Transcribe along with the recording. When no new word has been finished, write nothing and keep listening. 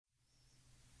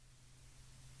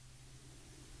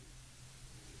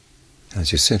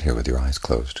As you sit here with your eyes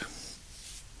closed,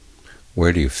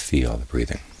 where do you feel the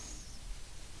breathing?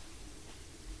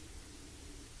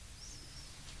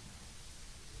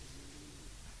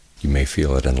 You may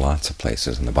feel it in lots of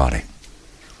places in the body,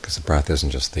 because the breath isn't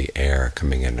just the air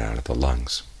coming in and out of the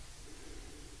lungs.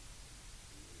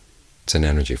 It's an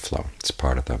energy flow. It's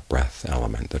part of the breath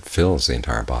element that fills the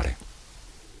entire body.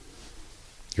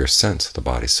 Your sense of the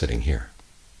body sitting here,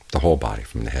 the whole body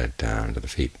from the head down to the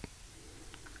feet,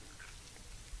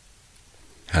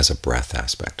 has a breath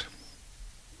aspect.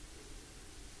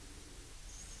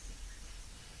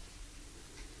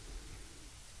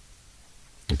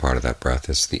 And part of that breath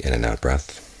is the in and out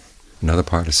breath. Another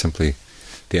part is simply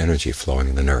the energy flowing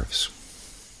in the nerves,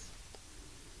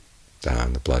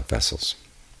 down the blood vessels,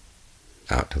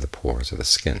 out to the pores of the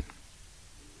skin.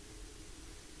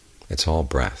 It's all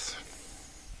breath.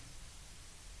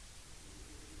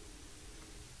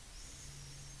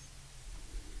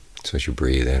 So as you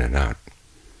breathe in and out,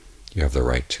 you have the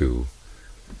right to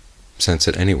sense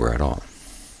it anywhere at all.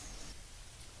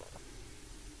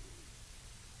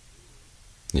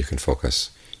 You can focus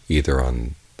either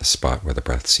on the spot where the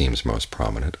breath seems most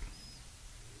prominent,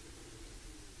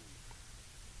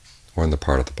 or in the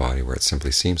part of the body where it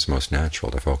simply seems most natural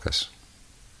to focus.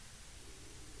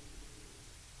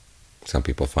 Some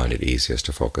people find it easiest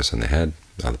to focus on the head,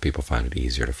 other people find it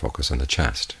easier to focus on the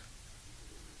chest,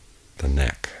 the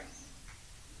neck,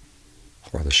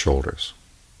 or the shoulders.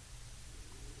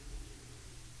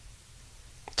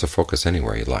 So focus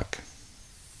anywhere you like.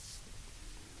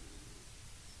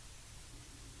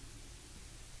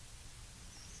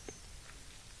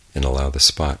 And allow the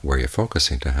spot where you're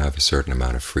focusing to have a certain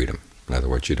amount of freedom. In other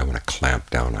words, you don't want to clamp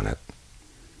down on it.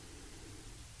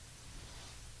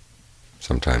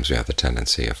 Sometimes we have the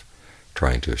tendency of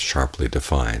trying to sharply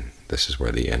define, this is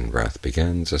where the in-breath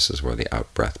begins, this is where the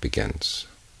out-breath begins,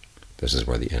 this is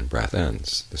where the in-breath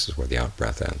ends, this is where the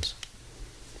out-breath ends.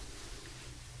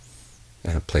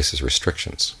 And it places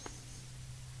restrictions.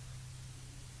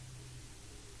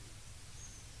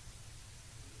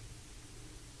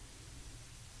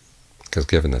 Because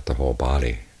given that the whole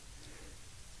body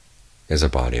is a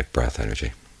body of breath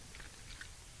energy,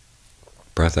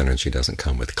 breath energy doesn't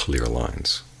come with clear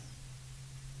lines.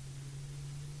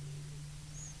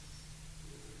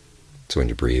 So when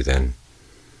you breathe in,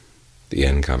 the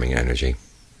incoming energy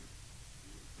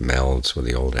melds with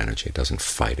the old energy. It doesn't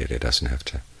fight it. It doesn't have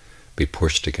to be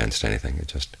pushed against anything. It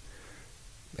just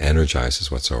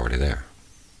energizes what's already there.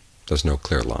 There's no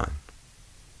clear line.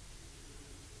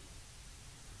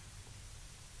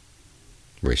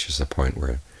 Reaches a point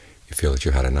where you feel that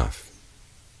you had enough,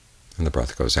 and the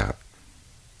breath goes out.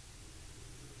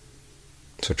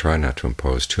 So try not to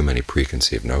impose too many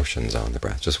preconceived notions on the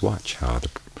breath. Just watch how the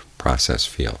process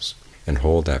feels, and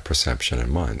hold that perception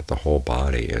in mind, that the whole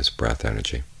body is breath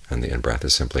energy, and the in-breath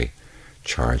is simply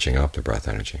charging up the breath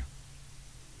energy.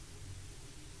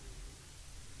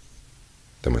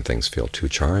 Then when things feel too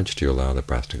charged, you allow the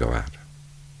breath to go out.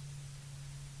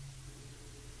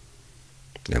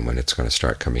 And when it's going to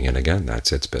start coming in again,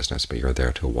 that's its business, but you're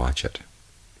there to watch it.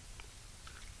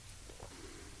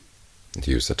 And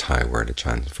to use the Thai word,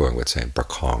 Ajahn Fuang would say,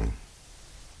 prakong,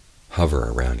 hover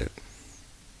around it.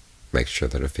 Make sure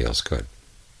that it feels good.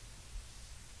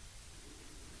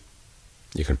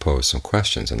 You can pose some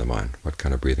questions in the mind. What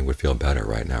kind of breathing would feel better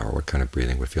right now, or what kind of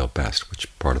breathing would feel best? Which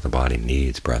part of the body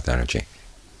needs breath energy?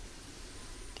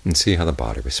 And see how the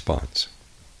body responds.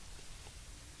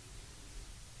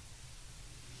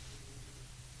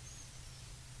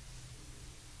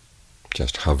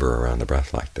 Just hover around the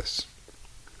breath like this.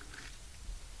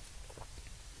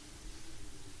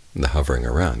 And the hovering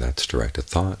around, that's directed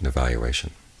thought and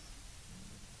evaluation.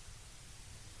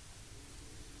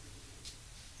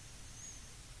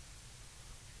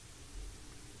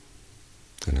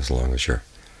 And as long as your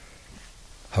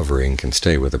hovering can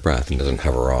stay with the breath and doesn't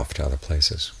hover off to other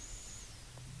places.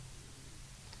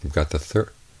 You've got the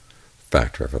third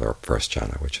factor of the first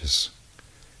jhana, which is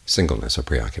singleness or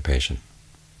preoccupation.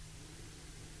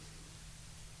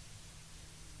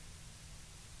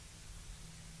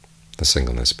 The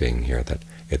singleness being here that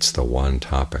it's the one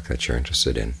topic that you're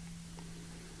interested in.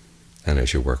 And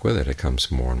as you work with it, it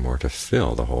comes more and more to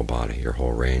fill the whole body, your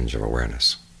whole range of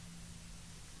awareness.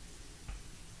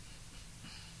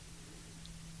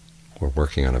 We're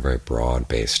working on a very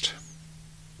broad-based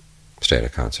state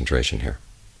of concentration here.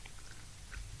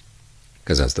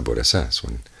 Because as the Buddha says,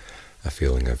 when a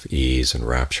feeling of ease and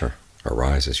rapture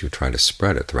arises, you try to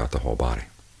spread it throughout the whole body.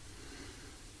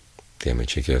 The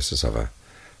image he gives is of a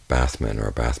bathman or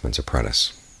a bathman's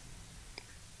apprentice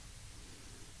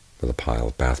with a pile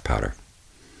of bath powder.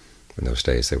 In those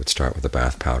days they would start with the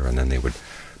bath powder and then they would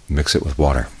mix it with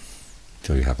water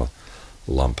until you have a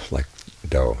lump like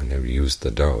dough, and they would use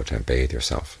the dough to bathe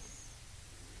yourself.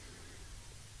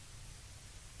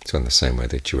 So in the same way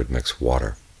that you would mix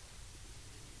water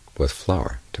with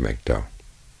flour to make dough,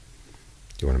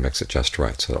 you want to mix it just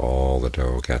right so that all the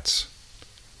dough gets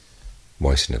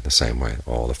moistened in the same way,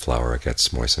 all the flour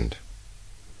gets moistened.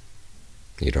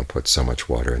 You don't put so much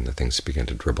water in that things begin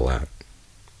to dribble out.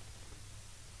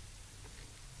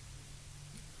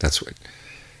 That's what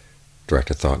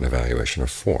directed thought and evaluation are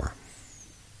for,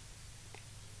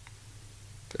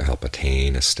 to help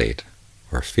attain a state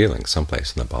or a feeling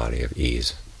someplace in the body of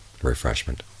ease and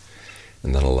refreshment,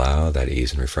 and then allow that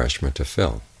ease and refreshment to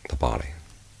fill the body.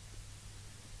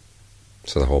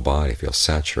 So the whole body feels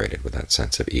saturated with that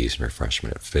sense of ease and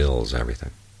refreshment. It fills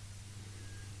everything.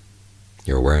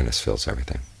 Your awareness fills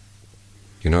everything.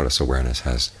 You notice awareness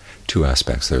has two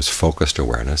aspects. There's focused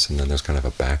awareness, and then there's kind of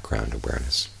a background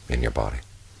awareness in your body.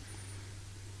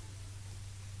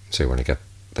 So you want to get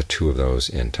the two of those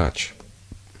in touch,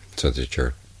 so that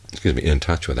you're in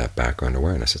touch with that background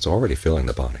awareness. It's already filling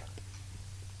the body.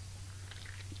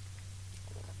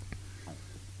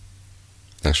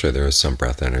 Actually, there is some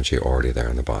breath energy already there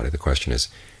in the body. The question is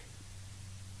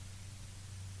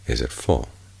it full?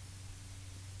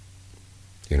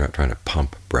 You're not trying to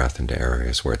pump breath into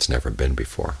areas where it's never been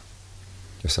before.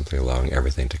 You're simply allowing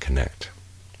everything to connect.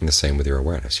 And the same with your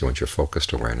awareness. You want your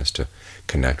focused awareness to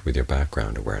connect with your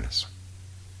background awareness.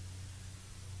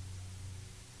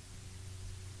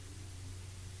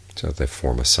 So that they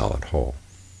form a solid whole.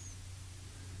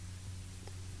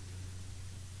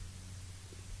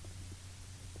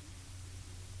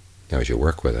 Now, as you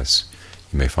work with this,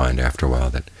 you may find after a while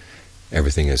that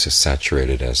everything is as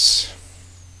saturated as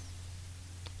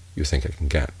you think it can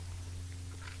get.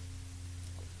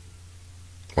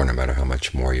 Or no matter how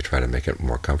much more you try to make it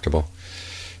more comfortable,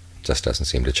 it just doesn't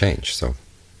seem to change. So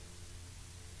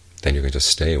then you can just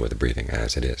stay with the breathing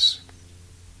as it is.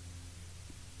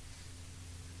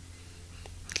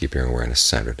 Keep your awareness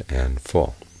centered and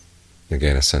full. You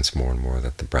gain a sense more and more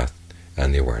that the breath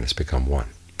and the awareness become one,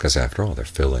 because after all, they're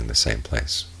filling the same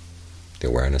place. The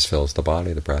awareness fills the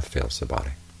body, the breath fills the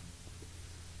body.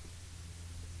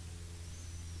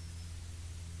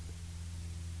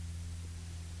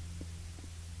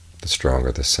 The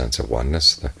stronger the sense of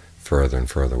oneness, the further and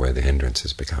further away the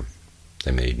hindrances become.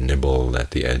 They may nibble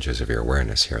at the edges of your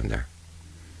awareness here and there,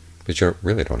 but you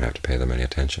really don't have to pay them any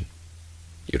attention.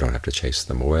 You don't have to chase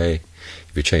them away.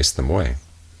 If you chase them away,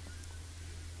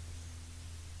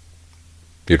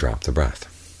 you drop the breath.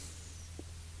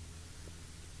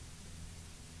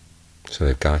 So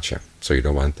they've got you. So you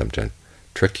don't want them to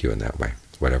trick you in that way.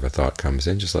 Whatever thought comes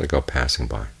in, just let it go passing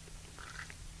by.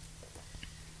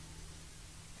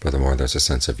 Furthermore, there's a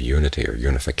sense of unity or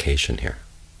unification here.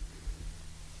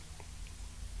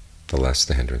 The less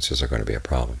the hindrances are going to be a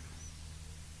problem.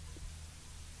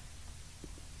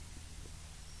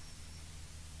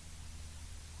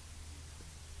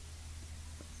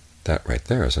 That right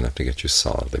there is enough to get you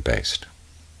solidly based.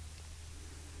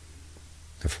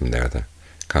 And from there, the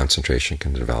concentration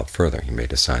can develop further. You may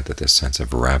decide that this sense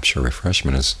of rapture,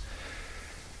 refreshment, is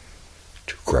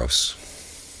too gross.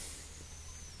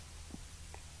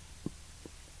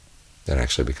 That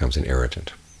actually becomes an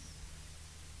irritant.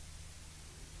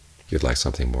 You'd like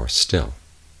something more still.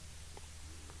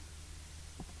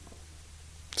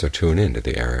 So tune into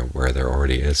the area where there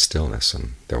already is stillness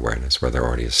in the awareness, where there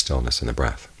already is stillness in the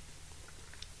breath.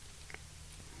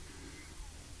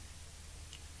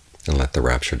 And let the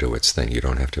rapture do its thing. You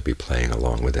don't have to be playing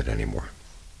along with it anymore.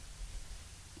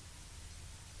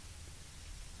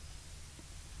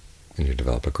 And you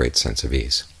develop a great sense of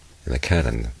ease. In the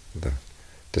canon, the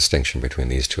distinction between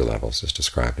these two levels is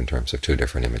described in terms of two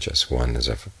different images. One is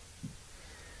of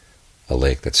a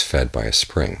lake that's fed by a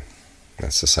spring.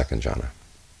 That's the second jhana.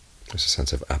 There's a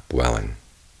sense of upwelling.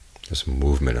 There's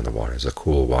movement in the water. As the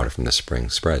cool water from the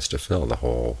spring spreads to fill the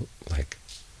whole lake.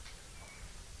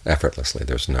 Effortlessly.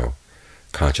 There's no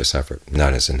conscious effort,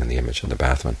 not as in the image of the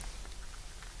bathman,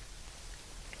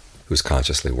 who's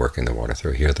consciously working the water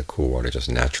through. Here the cool water just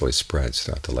naturally spreads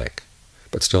throughout the lake.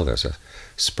 But still there's a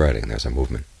spreading, there's a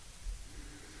movement.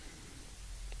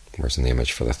 Whereas in the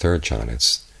image for the third jhana,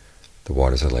 it's the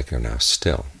waters of the lake are now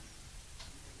still.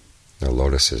 The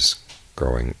lotus is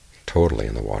growing totally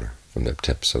in the water, from the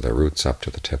tips of the roots up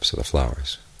to the tips of the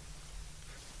flowers.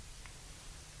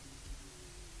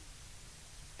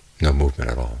 No movement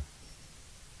at all.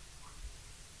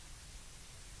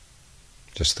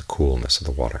 Just the coolness of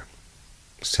the water,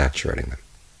 saturating them.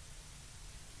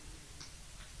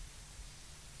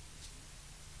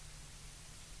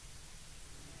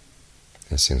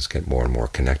 as things get more and more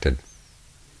connected,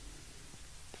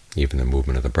 even the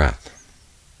movement of the breath,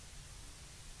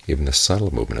 even the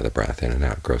subtle movement of the breath in and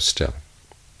out grows still.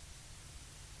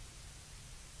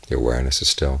 The awareness is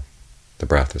still, the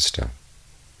breath is still.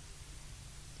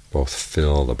 Both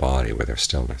fill the body with their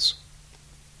stillness.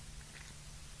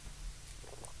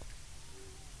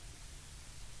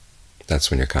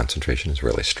 That's when your concentration is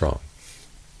really strong.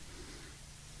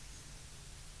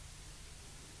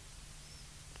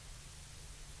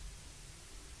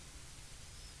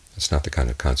 It's not the kind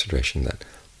of concentration that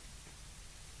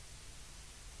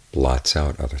blots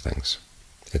out other things.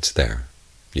 It's there.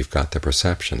 You've got the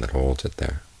perception that holds it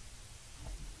there.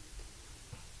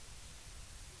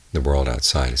 The world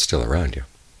outside is still around you,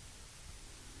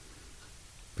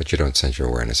 but you don't send your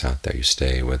awareness out there. You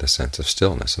stay with a sense of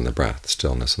stillness in the breath,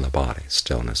 stillness in the body,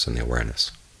 stillness in the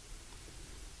awareness.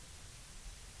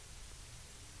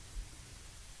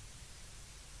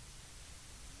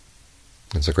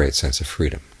 It's a great sense of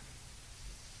freedom.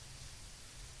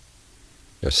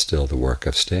 There's still the work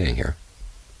of staying here.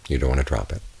 You don't want to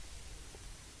drop it.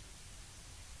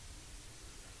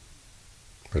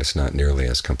 But it's not nearly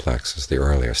as complex as the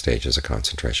earlier stages of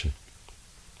concentration.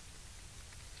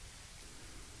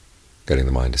 Getting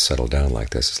the mind to settle down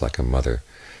like this is like a mother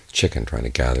chicken trying to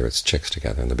gather its chicks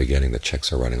together. In the beginning, the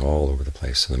chicks are running all over the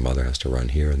place, and the mother has to run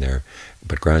here and there,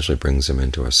 but gradually brings them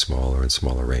into a smaller and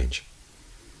smaller range,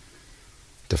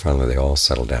 till finally they all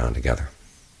settle down together.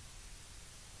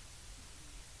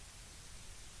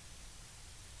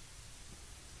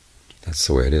 That's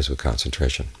the way it is with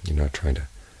concentration. You're not trying to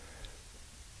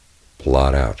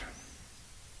blot out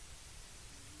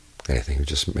anything. You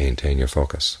just maintain your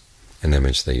focus. An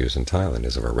image they use in Thailand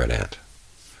is of a red ant.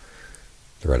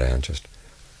 The red ant just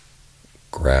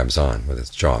grabs on with its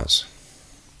jaws.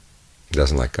 It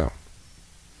doesn't let go.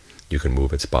 You can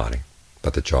move its body,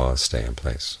 but the jaws stay in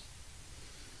place.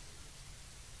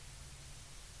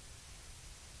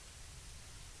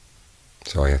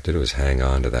 So all you have to do is hang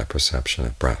on to that perception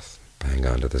of breath, hang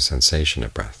on to the sensation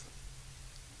of breath.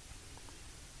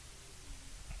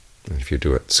 And if you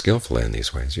do it skillfully in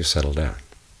these ways, you settle down,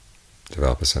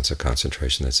 develop a sense of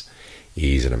concentration that's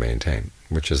easy to maintain,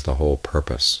 which is the whole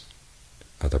purpose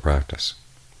of the practice.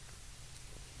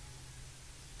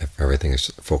 If everything is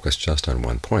focused just on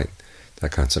one point,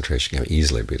 that concentration can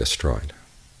easily be destroyed.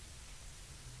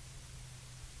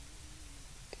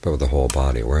 But with the whole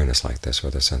body awareness like this,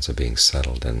 with a sense of being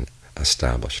settled and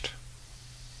established,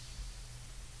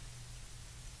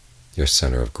 your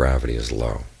center of gravity is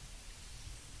low.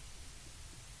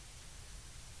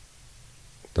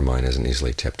 The mind isn't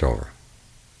easily tipped over.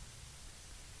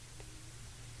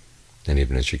 And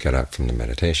even as you get up from the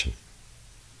meditation,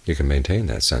 you can maintain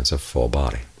that sense of full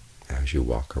body as you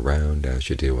walk around, as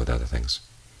you deal with other things.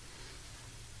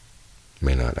 It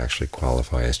may not actually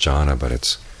qualify as jhana, but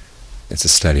it's a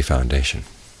steady foundation.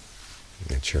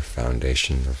 It's your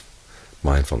foundation of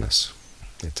mindfulness.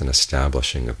 It's an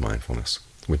establishing of mindfulness,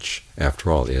 which,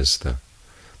 after all, is the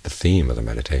theme of the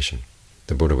meditation.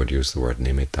 The Buddha would use the word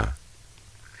nimitta.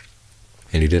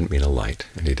 And he didn't mean a light,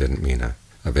 and he didn't mean a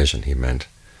vision. He meant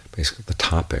basically the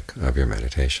topic of your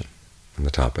meditation. And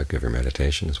the topic of your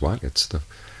meditation is what? It's the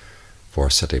four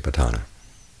satipatthana,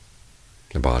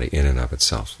 the body in and of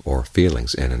itself, or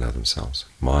feelings in and of themselves,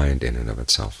 mind in and of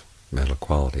itself, mental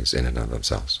qualities in and of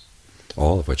themselves,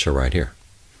 all of which are right here.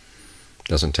 It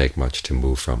doesn't take much to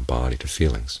move from body to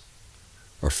feelings,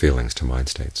 or feelings to mind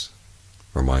states,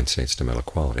 or mind states to mental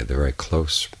quality. They're very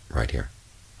close right here.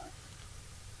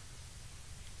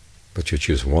 But you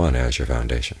choose one as your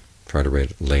foundation. Try to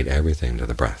relate everything to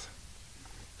the breath.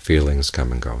 Feelings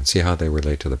come and go, and see how they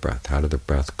relate to the breath. How did the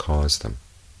breath cause them?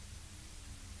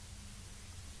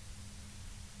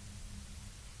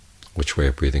 Which way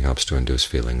of breathing helps to induce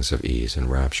feelings of ease and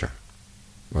rapture?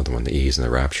 Or when the ease and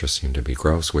the rapture seem to be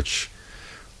gross, which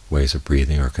ways of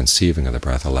breathing or conceiving of the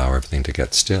breath allow everything to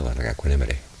get still in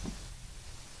equanimity?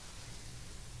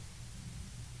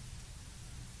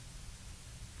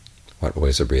 What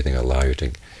ways of breathing allow you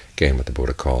to gain what the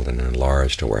Buddha called an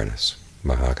enlarged awareness,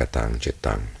 mahagatam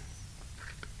cittang?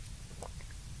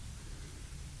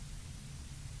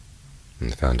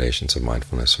 And the foundations of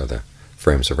mindfulness are the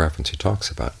frames of reference. He talks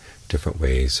about different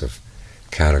ways of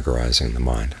categorizing the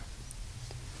mind.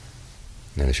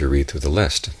 And as you read through the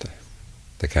list,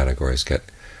 the categories get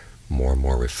more and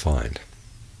more refined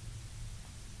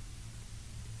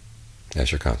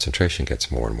as your concentration gets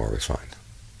more and more refined.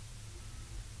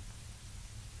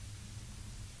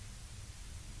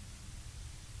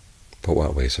 But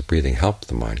what ways of breathing help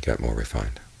the mind get more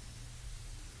refined?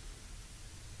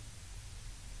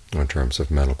 In terms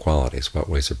of mental qualities, what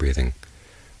ways of breathing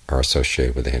are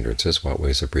associated with the hindrances? What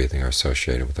ways of breathing are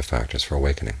associated with the factors for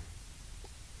awakening?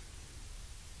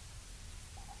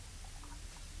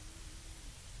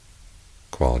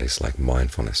 Qualities like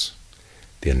mindfulness,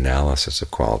 the analysis of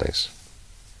qualities,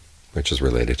 which is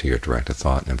related to your directed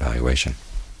thought and evaluation,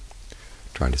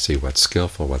 trying to see what's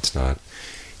skillful, what's not,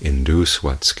 induce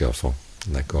what's skillful,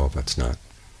 and let go of what's not.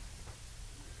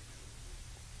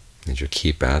 And you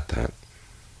keep at that,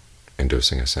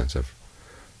 inducing a sense of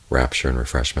rapture and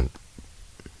refreshment,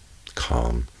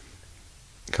 calm,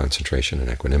 concentration, and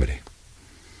equanimity.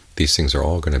 These things are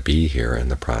all going to be here in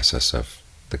the process of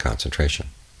the concentration.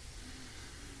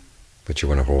 But you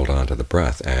want to hold on to the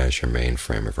breath as your main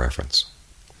frame of reference,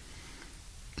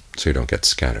 so you don't get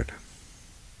scattered.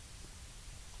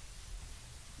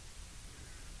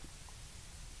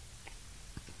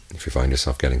 If you find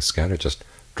yourself getting scattered, just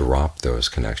drop those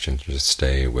connections. Just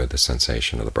stay with the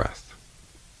sensation of the breath.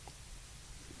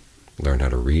 Learn how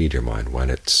to read your mind, when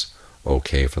it's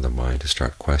okay for the mind to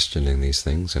start questioning these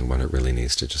things and when it really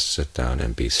needs to just sit down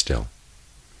and be still.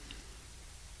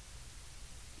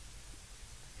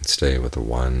 And stay with the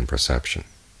one perception.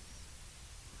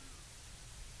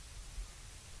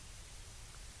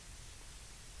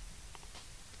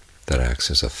 That acts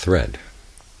as a thread,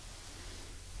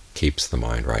 keeps the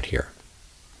mind right here,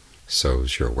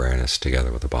 sews your awareness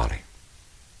together with the body.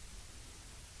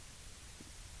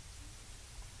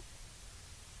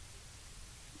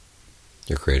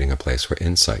 You're creating a place where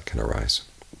insight can arise.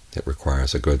 It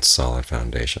requires a good solid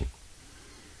foundation,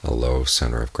 a low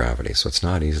center of gravity, so it's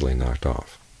not easily knocked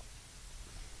off.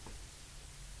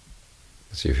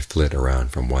 So if you flit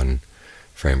around from one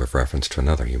frame of reference to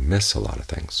another, you miss a lot of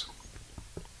things,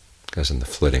 because in the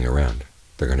flitting around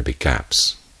there are going to be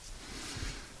gaps,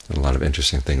 and a lot of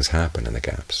interesting things happen in the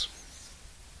gaps,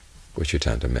 which you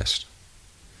tend to miss.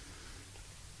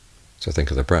 So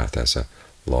think of the breath as a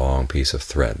long piece of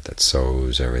thread that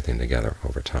sews everything together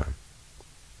over time.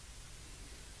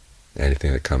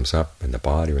 Anything that comes up in the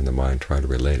body or in the mind, try to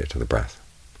relate it to the breath.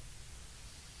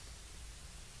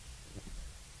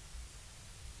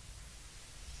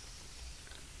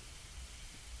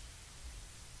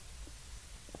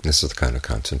 This is the kind of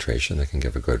concentration that can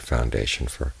give a good foundation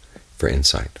for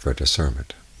insight, for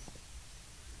discernment.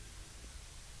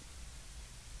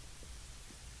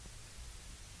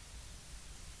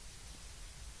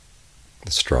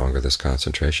 The stronger this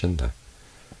concentration,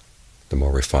 the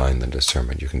more refined the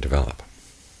discernment you can develop.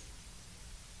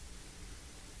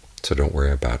 So don't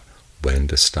worry about when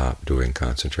to stop doing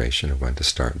concentration or when to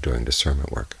start doing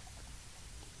discernment work.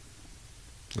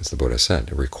 As the Buddha said,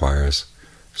 it requires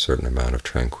a certain amount of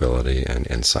tranquility and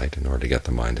insight in order to get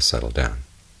the mind to settle down,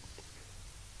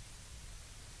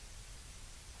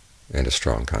 and a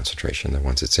strong concentration. That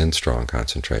once it's in strong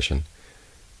concentration,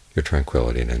 your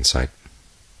tranquility and insight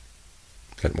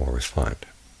get more refined.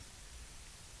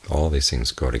 All these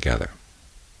things go together.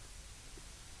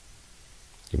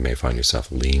 You may find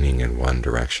yourself leaning in one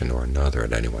direction or another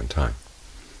at any one time,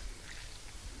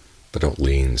 but don't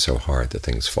lean so hard that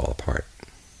things fall apart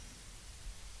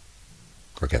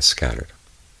or get scattered.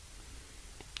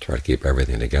 Try to keep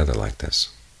everything together like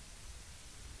this.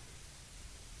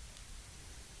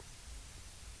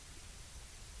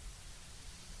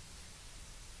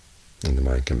 And the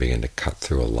mind can begin to cut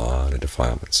through a lot of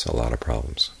defilements, a lot of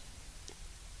problems,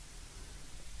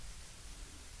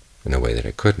 in a way that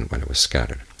it couldn't when it was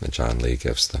scattered. And John Lee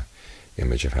gives the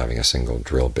image of having a single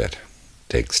drill bit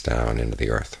digs down into the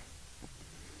earth.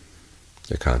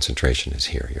 Your concentration is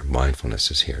here, your mindfulness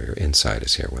is here, your insight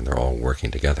is here. When they're all working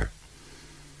together,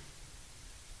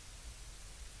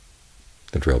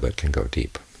 the drill bit can go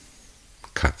deep,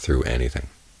 cut through anything.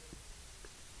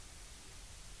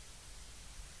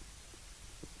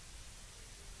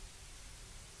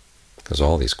 Because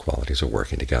all these qualities are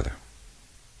working together.